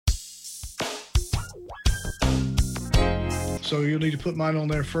So you'll need to put mine on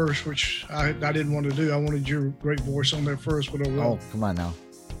there first, which I didn't want to do. I wanted your great voice on there first, but I will. Oh, come on now.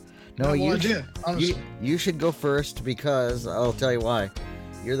 No, well, you I did, honestly. You should go first because I'll tell you why.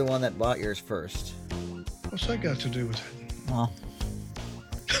 You're the one that bought yours first. What's that got to do with it? Well,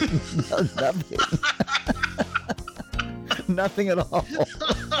 nothing. Nothing at all.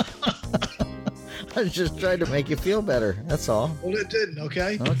 I was just trying to make you feel better. That's all. Well, it didn't.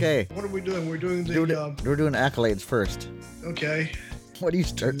 Okay. Okay. What are we doing? We're doing the. We're doing accolades first. Okay. What do you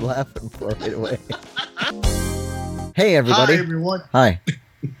start laughing for right away? Hey, everybody. Hi, everyone. Hi.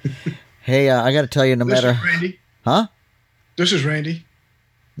 Hey, I got to tell you, no matter. This is Randy. Huh? This is Randy.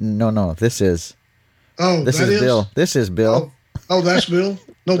 No. This is. Oh, this is Bill. This is Bill. Oh, that's Bill.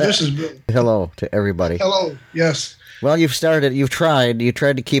 No, this is Bill. Hello to everybody. Hello. Yes. Well, you've started. You tried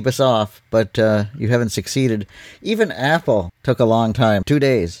to keep us off, but you haven't succeeded. Even Apple took a long time, 2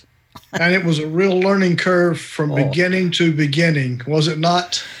 days. And it was a real learning curve from beginning to beginning, was it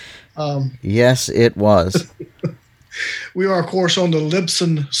not? Yes, it was. We are, of course, on the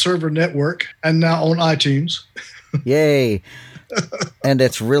Libsyn server network and now on iTunes. Yay. And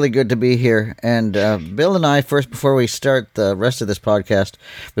it's really good to be here. And Bill and I, first, before we start the rest of this podcast,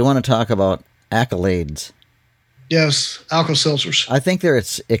 we want to talk about accolades. Yes, Alka-Seltzers. I think they're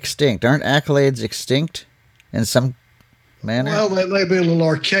extinct. Aren't accolades extinct in some manner? Well, they may be a little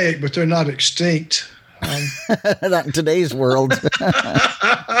archaic, but they're not extinct. Not in today's world.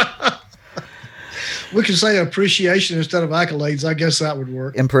 We can say appreciation instead of accolades. I guess that would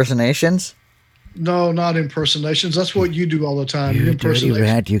work. Impersonations? No, not impersonations. That's what you do all the time. You dirty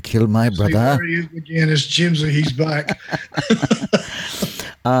rat, you killed my brother. There he is again. It's Jimsy. He's back.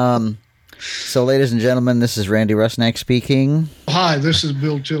 So, ladies and gentlemen, this is Randy Rusnak speaking. Hi, this is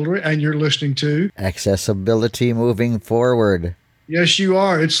Bill Tillery, and you're listening to Accessibility Moving Forward. Yes, you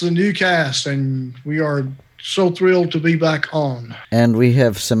are. It's the new cast, and we are so thrilled to be back on. And we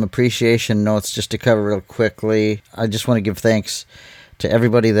have some appreciation notes just to cover real quickly. I just want to give thanks to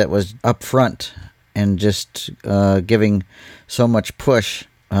everybody that was up front and just giving so much push,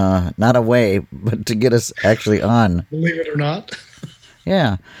 not away, but to get us actually on. Believe it or not.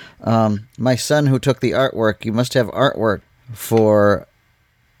 Yeah. My son who took the artwork, you must have artwork for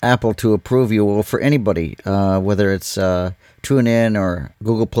Apple to approve you, or for anybody, whether it's TuneIn or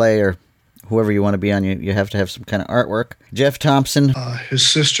Google Play or whoever you want to be on, you have to have some kind of artwork. Jeff Thompson. His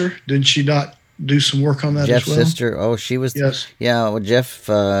sister, didn't she not do some work on that Jeff's as well? sister, she was. Yes. Yeah, well, Jeff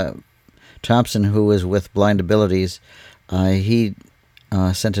Thompson, who was with Blind Abilities, he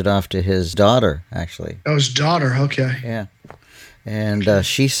sent it off to his daughter, actually. Oh, his daughter, okay. Yeah. And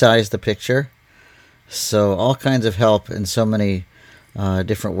she sized the picture. So all kinds of help in so many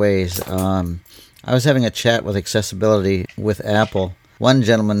different ways. I was having a chat with accessibility with Apple. One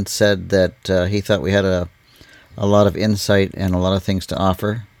gentleman said that he thought we had a lot of insight and a lot of things to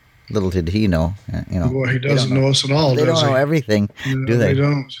offer. Little did he know. Well, he doesn't know us at all, They don't know everything, No, do they? They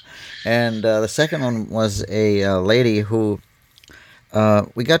don't. And the second one was a lady who...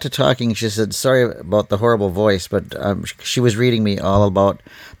 we got to talking. She said, sorry about the horrible voice, but she was reading me all about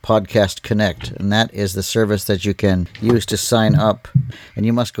Podcast Connect, and that is the service that you can use to sign up, and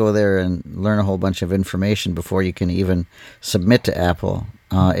you must go there and learn a whole bunch of information before you can even submit to Apple.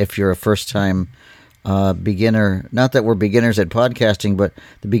 If you're a first-time beginner, not that we're beginners at podcasting, but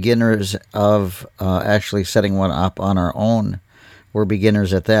the beginners of actually setting one up on our own. We're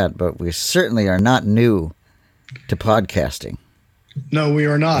beginners at that, but we certainly are not new to podcasting. No, we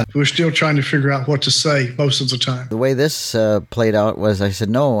are not. We're still trying to figure out what to say most of the time. The way this played out was I said,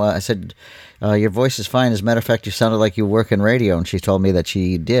 no, your voice is fine. As a matter of fact, you sounded like you work in radio. And she told me that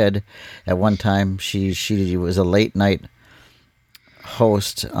she did. At one time, she was a late night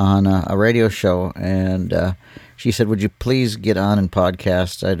host on a radio show. And she said, would you please get on and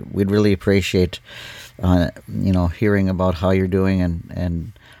podcast? We'd really appreciate, hearing about how you're doing.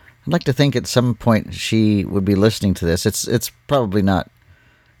 And I'd like to think at some point she would be listening to this. It's probably not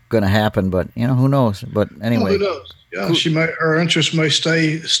going to happen, but who knows? But anyway, who knows? Yeah, her interest may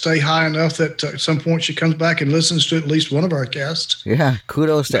stay high enough that at some point she comes back and listens to at least one of our casts. Yeah,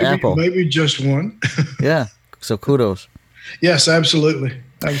 kudos to Apple. Maybe just one. Yeah, so kudos. Yes, absolutely,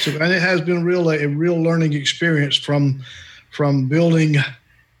 and it has been a real learning experience from building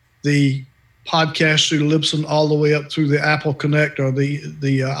the podcast through Libsyn all the way up through the Apple Connect or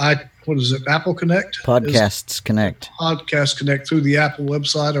what is it? Apple Connect? Podcasts Connect. Podcast Connect through the Apple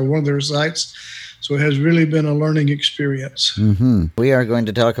website or one of their sites. So it has really been a learning experience. Mm-hmm. We are going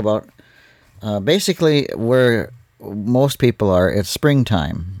to talk about basically where most people are. It's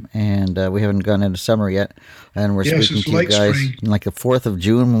springtime, and we haven't gone into summer yet. And we're Yes, speaking it's to you late guys spring. like the 4th of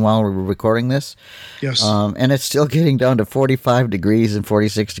June while we're recording this. Yes. And it's still getting down to 45 degrees and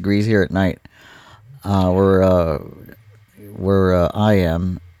 46 degrees here at night. Where I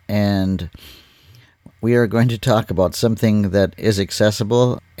am, and we are going to talk about something that is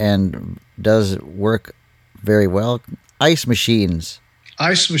accessible and does work very well. Ice machines.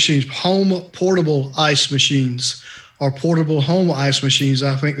 Ice machines, home portable ice machines, or portable home ice machines.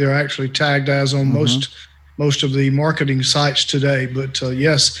 I think they're actually tagged as on most of the marketing sites today. But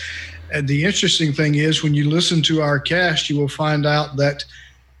yes, and the interesting thing is when you listen to our cast, you will find out that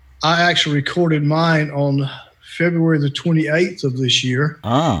I actually recorded mine on February the 28th of this year.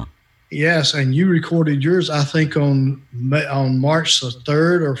 Ah. Yes, and you recorded yours, I think, on March the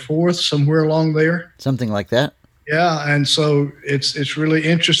 3rd or 4th, somewhere along there. Something like that. Yeah, and so it's really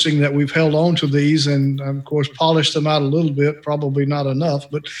interesting that we've held on to these and, of course, polished them out a little bit. Probably not enough,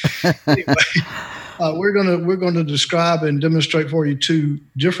 but anyway, we're gonna describe and demonstrate for you two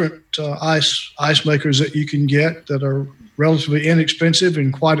different ice makers that you can get that are relatively inexpensive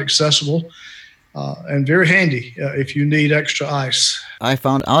and quite accessible. And very handy if you need extra ice. I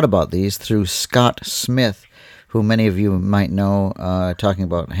found out about these through Scott Smith, who many of you might know, talking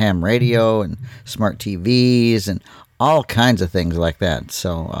about ham radio and smart TVs and all kinds of things like that.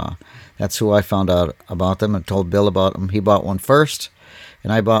 So that's who I found out about them and told Bill about them. He bought one first,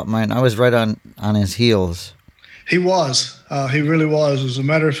 and I bought mine. I was right on his heels. He was. He really was. As a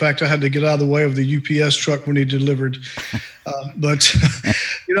matter of fact, I had to get out of the way of the UPS truck when he delivered. But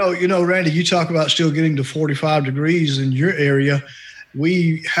you know, Randy, you talk about still getting to 45 degrees in your area.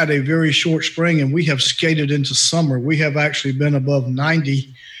 We had a very short spring, and we have skated into summer. We have actually been above 90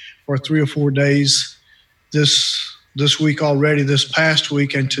 for 3 or 4 days this week already. This past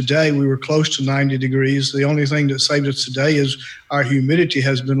week, and today we were close to 90 degrees. The only thing that saved us today is our humidity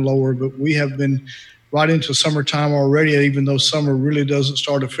has been lower, but we have been right into summertime already, even though summer really doesn't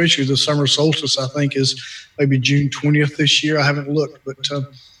start officially. The summer solstice, I think, is maybe June 20th this year. I haven't looked, but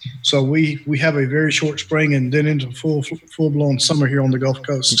so we have a very short spring and then into full-blown summer here on the Gulf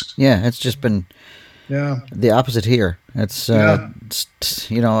Coast. Yeah, it's just been the opposite here. It's, I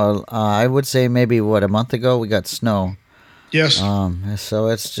would say maybe, a month ago we got snow. Yes. So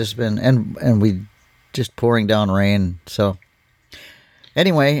it's just been, and we just pouring down rain, so...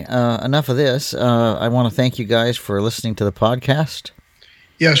 Anyway, enough of this. I want to thank you guys for listening to the podcast.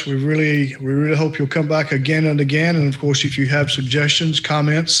 Yes, we really hope you'll come back again and again. And of course, if you have suggestions,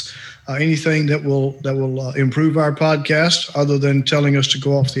 comments, anything that will improve our podcast, other than telling us to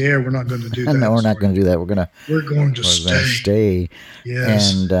go off the air, we're not going to do that. No, we're not going to do that. We're going to stay.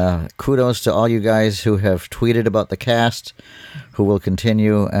 Yes. And kudos to all you guys who have tweeted about the cast, who will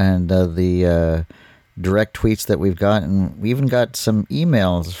continue, and the direct tweets that we've got, and we even got some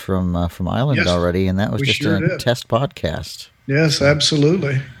emails from Ireland already, and that was just a test podcast. Yes,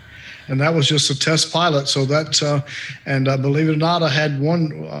 absolutely. And that was just a test pilot. So that, and believe it or not, I had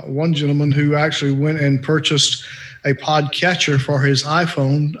one gentleman who actually went and purchased a podcatcher for his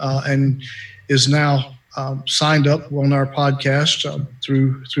iPhone and is now signed up on our podcast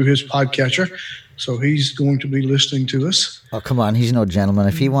through his podcatcher. So he's going to be listening to us. Oh, come on. He's no gentleman.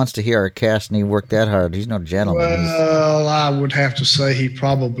 If he wants to hear our cast and he worked that hard, he's no gentleman. Well, I would have to say he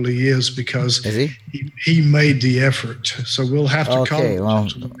probably is, because he made the effort. So we'll have to call him. Well,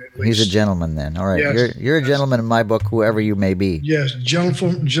 he's a gentleman then. All right. Yes, you're a gentleman in my book, whoever you may be. Yes,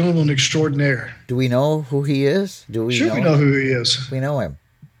 gentleman extraordinaire. Do we know who he is? We know who he is. We know him.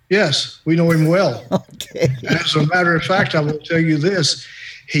 Yes, we know him well. Okay. As a matter of fact, I will tell you this.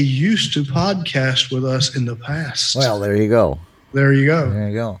 He used to podcast with us in the past. Well, there you go. There you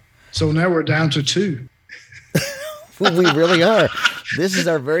go. So now we're down to 2. Well, we really are. This is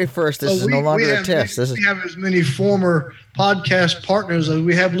our very first. This is no longer a test. We have as many former podcast partners as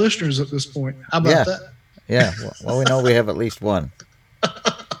we have listeners at this point. How about that? Yeah. Well, we know we have at least one.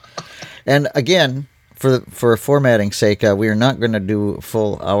 And again, for formatting's sake, we are not going to do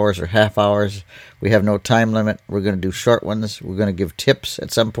full hours or half hours. We have no time limit. We're going to do short ones. We're going to give tips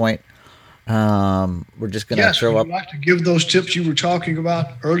at some point. We're just going to throw up. I'd like to give those tips you were talking about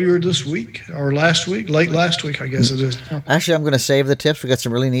earlier this week or last week, late last week, I guess it is. Actually, I'm going to save the tips. We got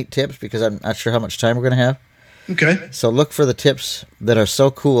some really neat tips because I'm not sure how much time we're going to have. Okay. So look for the tips that are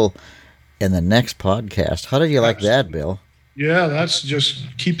so cool in the next podcast. How did you like that, Bill? Yeah, that's just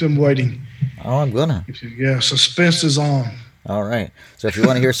keep them waiting. Oh, I'm gonna. Yeah, suspense is on. All right. So if you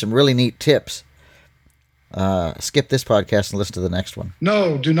want to hear some really neat tips, skip this podcast and listen to the next one.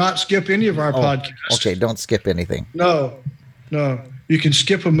 No, do not skip any of our podcasts. Okay, don't skip anything. No. You can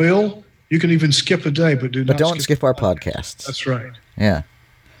skip a meal. You can even skip a day, but don't skip our podcasts. That's right. Yeah.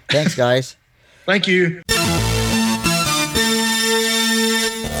 Thanks, guys. Thank you.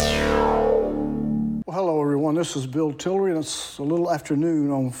 Well, hello, everyone. This is Bill Tillery, and it's a little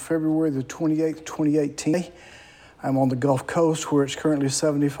afternoon on February the 28th, 2018. I'm on the Gulf Coast where it's currently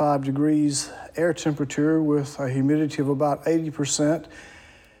 75 degrees air temperature with a humidity of about 80%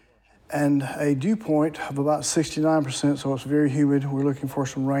 and a dew point of about 69%, so it's very humid. We're looking for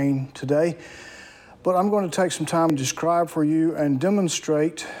some rain today. But I'm going to take some time to describe for you and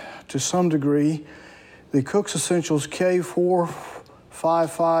demonstrate to some degree the Cook's Essentials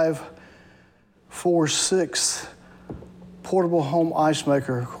K45546 portable home ice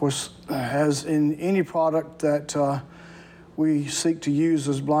maker. Of course, as in any product that we seek to use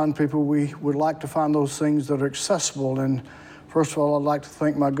as blind people, we would like to find those things that are accessible. And first of all, I'd like to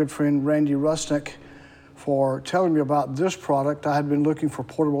thank my good friend Randy Rusnick for telling me about this product. I had been looking for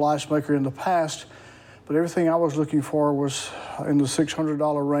portable ice maker in the past, but everything I was looking for was in the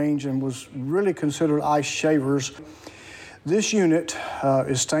 $600 range and was really considered ice shavers. This unit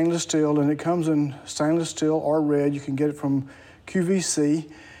is stainless steel, and it comes in stainless steel or red. You can get it from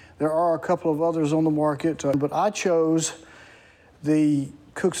QVC. There are a couple of others on the market, but I chose the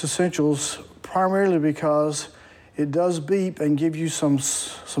Cook's Essentials primarily because it does beep and give you some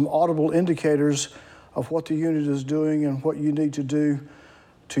audible indicators of what the unit is doing and what you need to do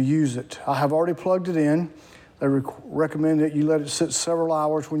to use it. I have already plugged it in. They recommend that you let it sit several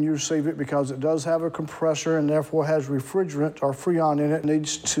hours when you receive it because it does have a compressor and therefore has refrigerant or freon in it. It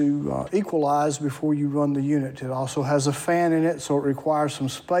needs to equalize before you run the unit. It also has a fan in it, so it requires some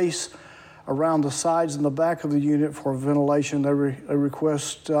space around the sides and the back of the unit for ventilation. They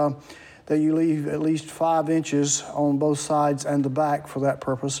request that you leave at least 5 inches on both sides and the back for that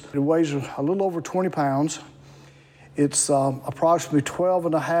purpose. It weighs a little over 20 pounds. It's approximately 12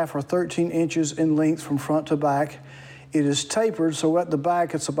 and a half or 13 inches in length from front to back. It is tapered, so at the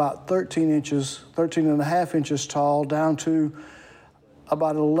back it's about 13 and a half inches tall, down to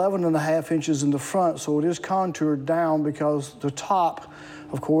about 11 and a half inches in the front. So it is contoured down because the top,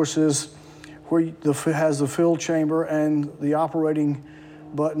 of course, is where it has the fill chamber and the operating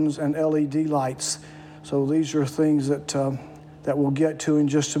buttons and LED lights. So these are things that we'll get to in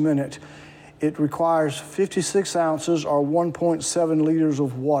just a minute. It requires 56 ounces or 1.7 liters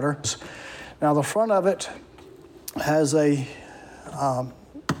of water. Now the front of it has a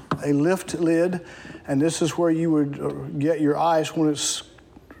lift lid, and this is where you would get your ice when it's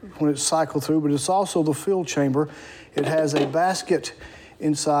cycled through, but it's also the fill chamber. It has a basket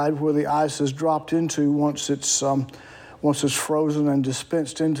inside where the ice is dropped into once it's frozen and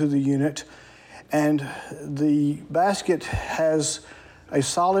dispensed into the unit. And the basket has a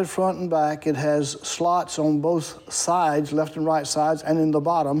solid front and back. It has slots on both sides, left and right sides, and in the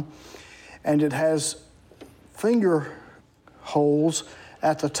bottom. And it has finger holes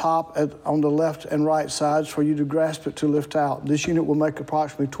at the top on the left and right sides for you to grasp it to lift out. This unit will make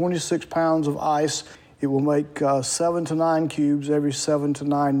approximately 26 pounds of ice. It will make 7 to 9 cubes every 7 to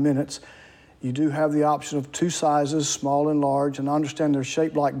 9 minutes. You do have the option of 2 sizes, small and large, and I understand they're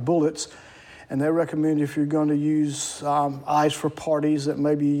shaped like bullets. And they recommend if you're going to use ice for parties that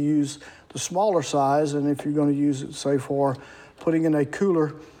maybe you use the smaller size, and if you're going to use it, say, for putting in a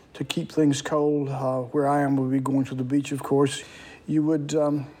cooler to keep things cold, where I am, we'll be going to the beach, of course, you would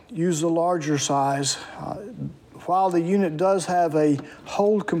use the larger size. While the unit does have a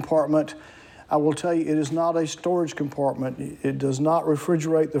hold compartment, I will tell you it is not a storage compartment. It does not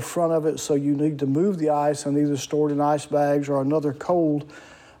refrigerate the front of it, so you need to move the ice and either store it in ice bags or another cold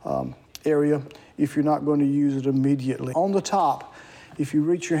area if you're not going to use it immediately. On the top, if you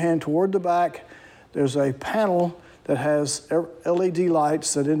reach your hand toward the back, there's a panel that has LED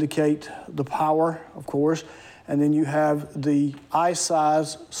lights that indicate the power, of course, and then you have the ice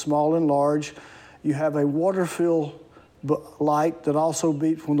size, small and large. You have a water fill light that also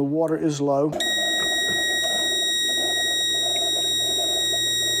beeps when the water is low.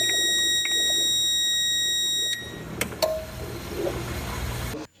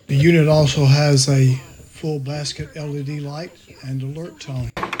 The unit also has a full basket LED light and alert tone.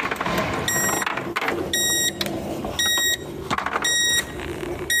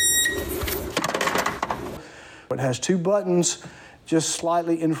 It has 2 buttons just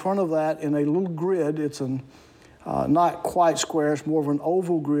slightly in front of that in a little grid. It's not quite square, it's more of an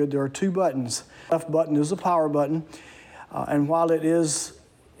oval grid. There are 2 buttons. The left button is a power button, and while it is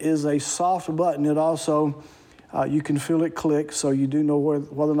a soft button, it also you can feel it click, so you do know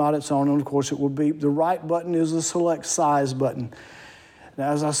whether or not it's on, and of course it will beep. The right button is the select size button.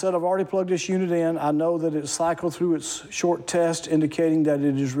 Now, as I said, I've already plugged this unit in. I know that it's cycled through its short test indicating that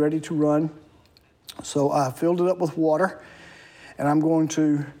it is ready to run. So I filled it up with water, And I'm going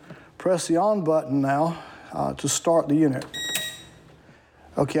to press the on button now to start the unit.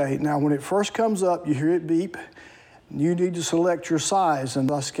 Okay, now when it first comes up, you hear it beep. You need to select your size,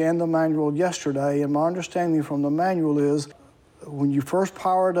 and I scanned the manual yesterday, and my understanding from the manual is when you first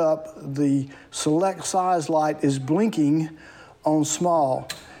power it up, the select size light is blinking on small.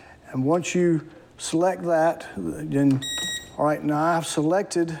 And once you select that, then, all right, now I've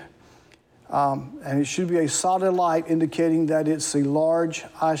selected, and it should be a solid light indicating that it's the large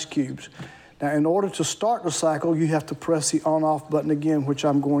ice cubes. Now, in order to start the cycle, you have to press the on-off button again, which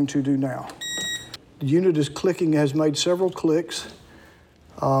I'm going to do now. The unit is clicking, has made several clicks,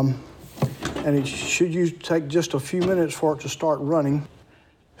 and it should take just a few minutes for it to start running.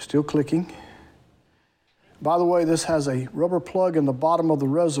 Still clicking. By the way, this has a rubber plug in the bottom of the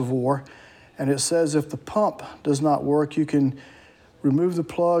reservoir, and it says if the pump does not work, you can remove the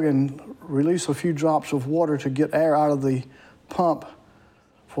plug and release a few drops of water to get air out of the pump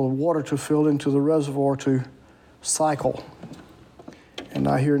for the water to fill into the reservoir to cycle. And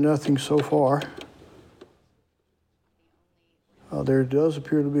I hear nothing so far. There does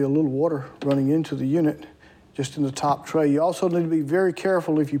appear to be a little water running into the unit just in the top tray. You also need to be very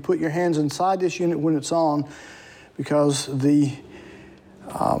careful if you put your hands inside this unit when it's on, because the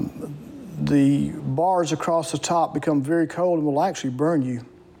bars across the top become very cold and will actually burn you.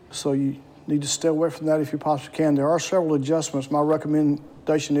 So you need to stay away from that if you possibly can. There are several adjustments. My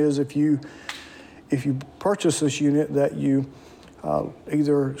recommendation is if you purchase this unit that you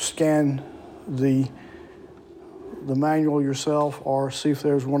either scan the manual yourself or see if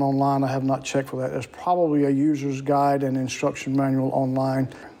there's one online. I have not checked for that. There's probably a user's guide and instruction manual online.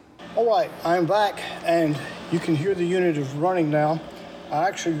 All right, I'm back, and you can hear the unit is running now. I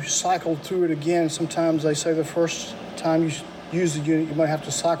actually cycled through it again. Sometimes they say the first time you use the unit, you might have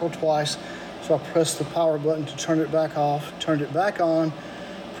to cycle twice. So I pressed the power button to turn it back off, turned it back on,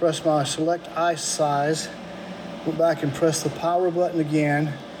 pressed my select ice size, went back and pressed the power button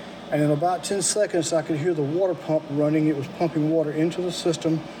again. And in about 10 seconds, I could hear the water pump running. It was pumping water into the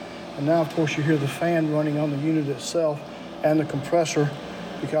system. And now, of course, you hear the fan running on the unit itself and the compressor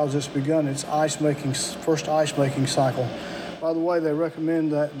because it's begun its first ice making cycle. By the way, they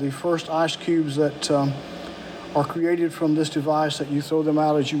recommend that the first ice cubes that are created from this device, that you throw them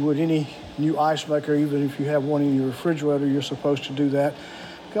out as you would any new ice maker. Even if you have one in your refrigerator, you're supposed to do that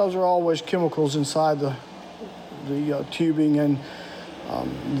because there are always chemicals inside the tubing and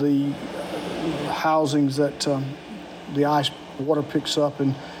the housings that the ice water picks up,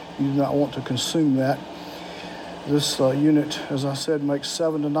 and you do not want to consume that. This unit, as I said, makes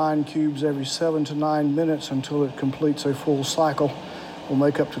 7 to 9 cubes every 7 to 9 minutes until it completes a full cycle. Will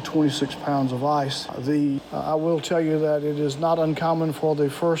make up to 26 pounds of ice. I will tell you that it is not uncommon for the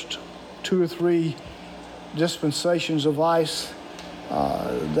first 2 or 3 dispensations of ice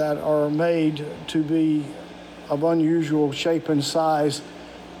that are made to be of unusual shape and size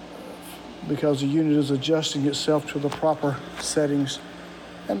because the unit is adjusting itself to the proper settings.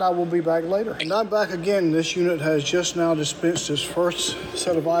 And I will be back later. And I'm back again. This unit has just now dispensed its first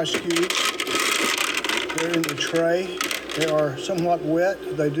set of ice cubes. They're in the tray. They are somewhat wet.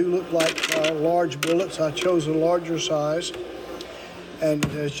 They do look like large bullets. I chose a larger size. And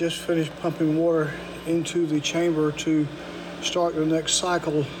it has just finished pumping water into the chamber to start the next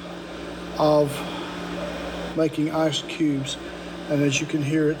cycle of making ice cubes. And as you can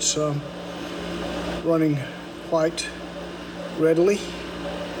hear, it's running quite readily.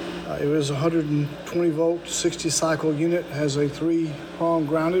 It is a 120 volt 60 cycle unit, has a 3-prong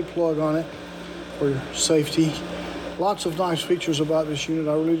grounded plug on it for safety. Lots of nice features about this unit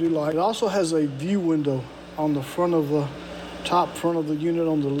I really do like. It also has a view window on the top front of the unit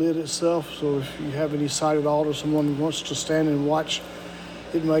on the lid itself, so if you have any sight at all or someone who wants to stand and watch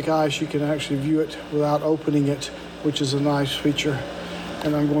it make ice, you can actually view it without opening it, which is a nice feature.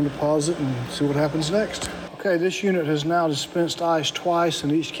 And I'm going to pause it and see what happens next. Okay, this unit has now dispensed ice twice. In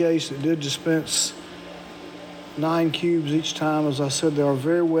each case, it did dispense 9 cubes each time. As I said, they are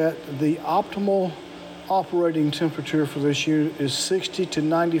very wet. The optimal operating temperature for this unit is 60 to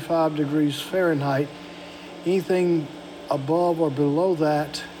 95 degrees Fahrenheit. Anything above or below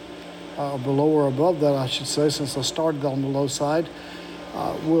that, below or above that, I should say, since I started on the low side,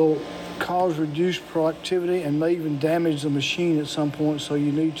 will cause reduced productivity and may even damage the machine at some point. So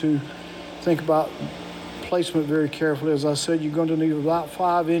you need to think about placement very carefully. As I said, you're going to need about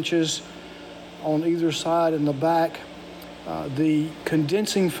 5 inches on either side in the back. The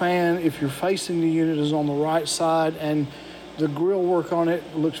condensing fan, if you're facing the unit, is on the right side, and the grill work on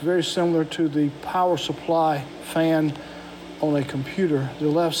it looks very similar to the power supply fan on a computer. The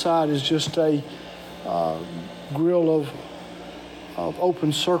left side is just a grill of of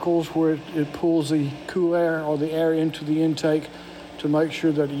open circles where it pulls the cool air or the air into the intake to make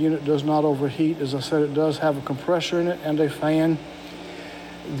sure that the unit does not overheat. As I said, it does have a compressor in it and a fan.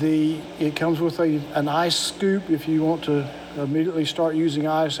 It comes with an ice scoop if you want to immediately start using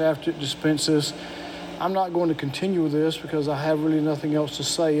ice after it dispenses. I'm not going to continue with this because I have really nothing else to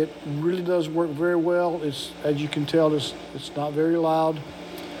say. It really does work very well. It's, as you can tell, it's not very loud.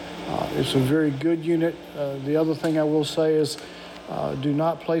 It's a very good unit. The other thing I will say is do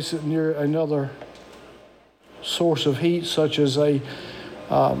not place it near another source of heat, such as a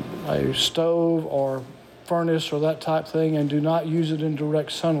stove or furnace or that type thing, and do not use it in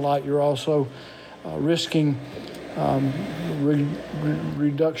direct sunlight. You're also risking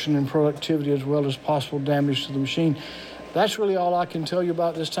reduction in productivity as well as possible damage to the machine. That's really all I can tell you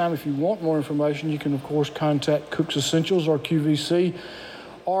about this time. If you want more information, you can, of course, contact Cook's Essentials or QVC.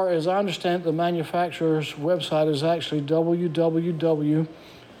 Or, as I understand, the manufacturer's website is actually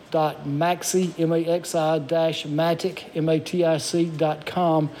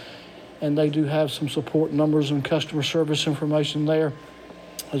www.maxi-matic.com, and they do have some support numbers and customer service information there,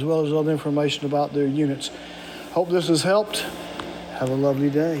 as well as other information about their units. Hope this has helped. Have a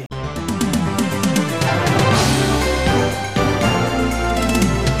lovely day.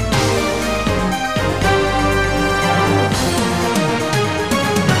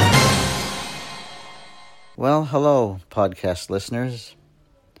 Well, hello, podcast listeners.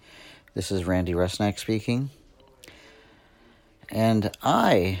 This is Randy Rusnak speaking. And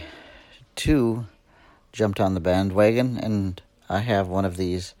I, too, jumped on the bandwagon, and I have one of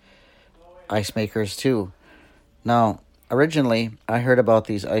these ice makers, too. Now, originally, I heard about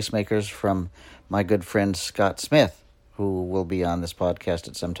these ice makers from my good friend Scott Smith, who will be on this podcast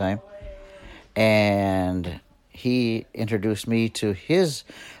at some time. And he introduced me to his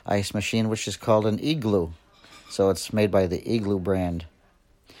ice machine, which is called an Igloo. So it's made by the Igloo brand.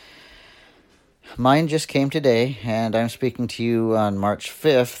 Mine just came today, and I'm speaking to you on March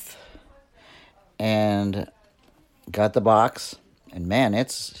 5th, and got the box, and man,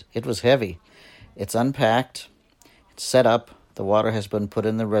 it was heavy. It's unpacked, it's set up, the water has been put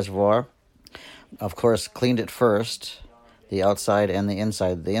in the reservoir. Of course, cleaned it first, the outside and the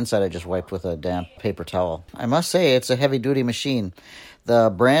inside. The inside I just wiped with a damp paper towel. I must say, it's a heavy-duty machine.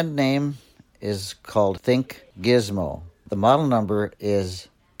 The brand name is called Think Gizmo. The model number is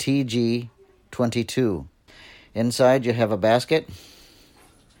TG22. Inside you have a basket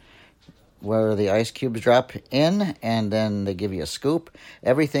where the ice cubes drop in, and then they give you a scoop.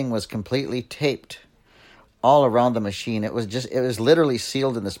 Everything was completely taped all around the machine. It was literally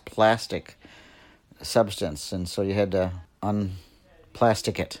sealed in this plastic substance, and so you had to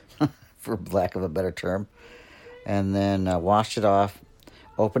unplastic it, for lack of a better term, and then washed it off,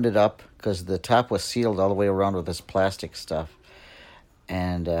 opened it up, because the top was sealed all the way around with this plastic stuff.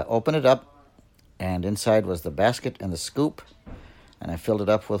 And opened it up, and inside was the basket and the scoop. And I filled it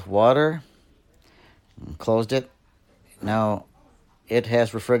up with water and closed it. Now, it has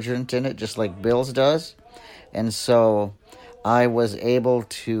refrigerant in it, just like Bill's does. And so I was able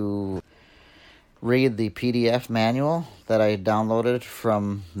to read the PDF manual that I downloaded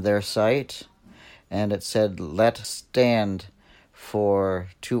from their site. And it said, let stand for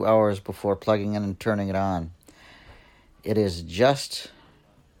 2 hours before plugging in and turning it on. It is just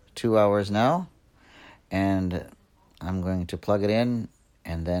 2 hours now, and I'm going to plug it in,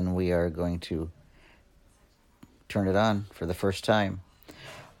 and then we are going to turn it on for the first time.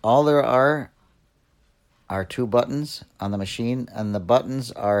 All there are 2 buttons on the machine, and the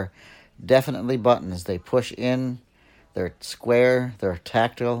buttons are definitely buttons. They push in, they're square, they're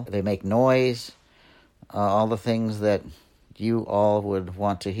tactile, they make noise, all the things that you all would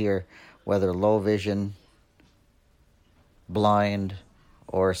want to hear, whether low vision, blind,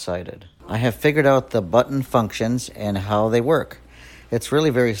 or sighted. I have figured out the button functions and how they work. It's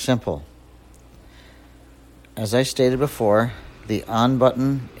really very simple. As I stated before, the on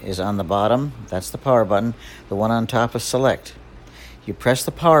button is on the bottom. That's the power button. The one on top is select. You press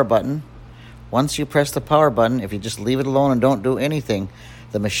the power button. Once you press the power button, if you just leave it alone and don't do anything,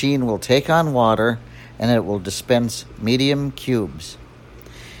 the machine will take on water and it will dispense medium cubes.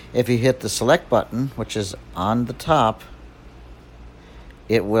 If you hit the select button, which is on the top,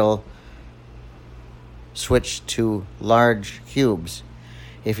 it will switch to large cubes.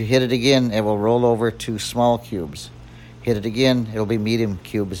 If you hit it again, it will roll over to small cubes. Hit it again, it will be medium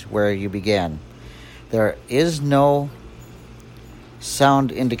cubes where you began. There is no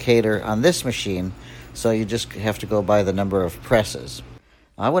sound indicator on this machine, so you just have to go by the number of presses.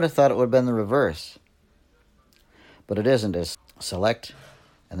 I would have thought it would have been the reverse, but it isn't. It's select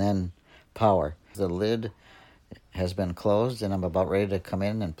and then power. The lid has been closed, and I'm about ready to come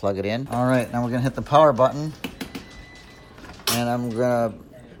in and plug it in. All right, now we're going to hit the power button, and I'm going to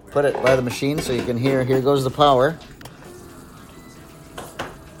put it by the machine so you can hear. Here goes the power.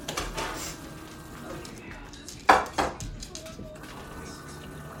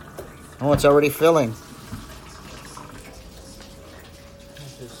 Oh, it's already filling.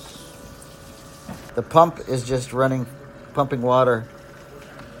 The pump is just running, pumping water.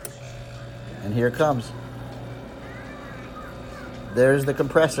 And here it comes. There's the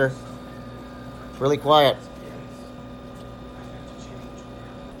compressor. It's really quiet.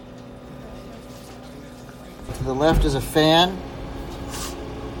 To the left is a fan.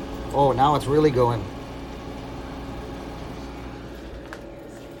 Oh, now it's really going.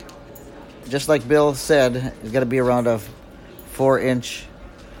 Just like Bill said, it's got to be around a 4-inch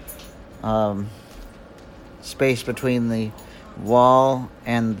space between the wall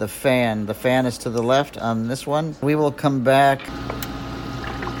and the fan. The fan is to the left on this one. We will come back.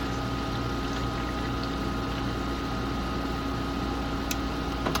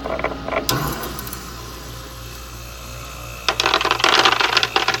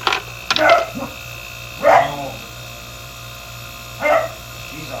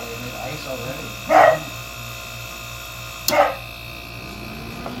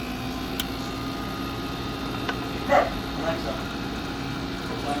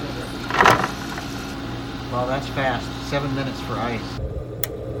 Well, that's fast. 7 minutes for ice.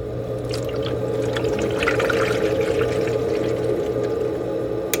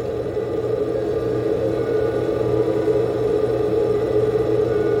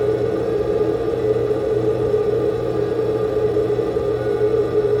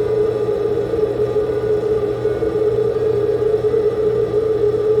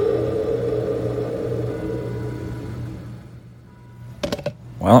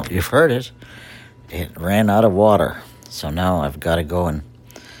 Well, you've heard it. It ran out of water. So now I've got to go and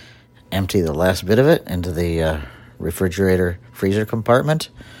empty the last bit of it into the refrigerator freezer compartment.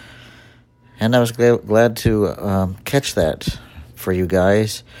 And I was glad to catch that for you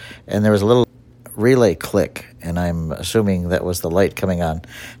guys. And there was a little relay click, and I'm assuming that was the light coming on.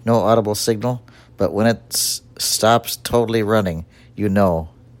 No audible signal, but when it stops totally running, you know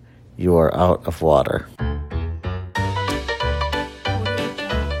you are out of water.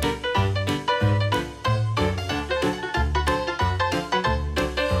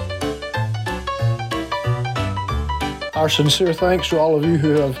 Our sincere thanks to all of you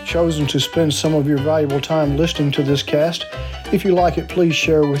who have chosen to spend some of your valuable time listening to this cast. If you like it, please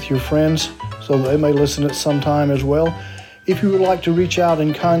share with your friends so that they may listen at some time as well. If you would like to reach out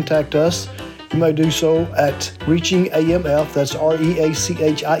and contact us, you may do so at reachingamf, that's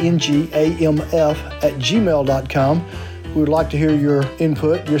REACHINGAMF @gmail.com. We would like to hear your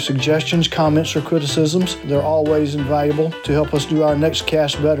input, your suggestions, comments, or criticisms. They're always invaluable to help us do our next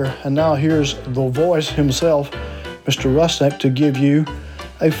cast better. And now here's the voice himself, Mr. Rusnak, to give you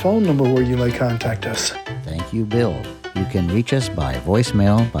a phone number where you may contact us. Thank you, Bill. You can reach us by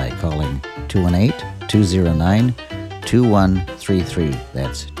voicemail by calling 218-209-2133.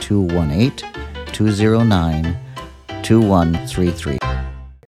 That's 218-209-2133.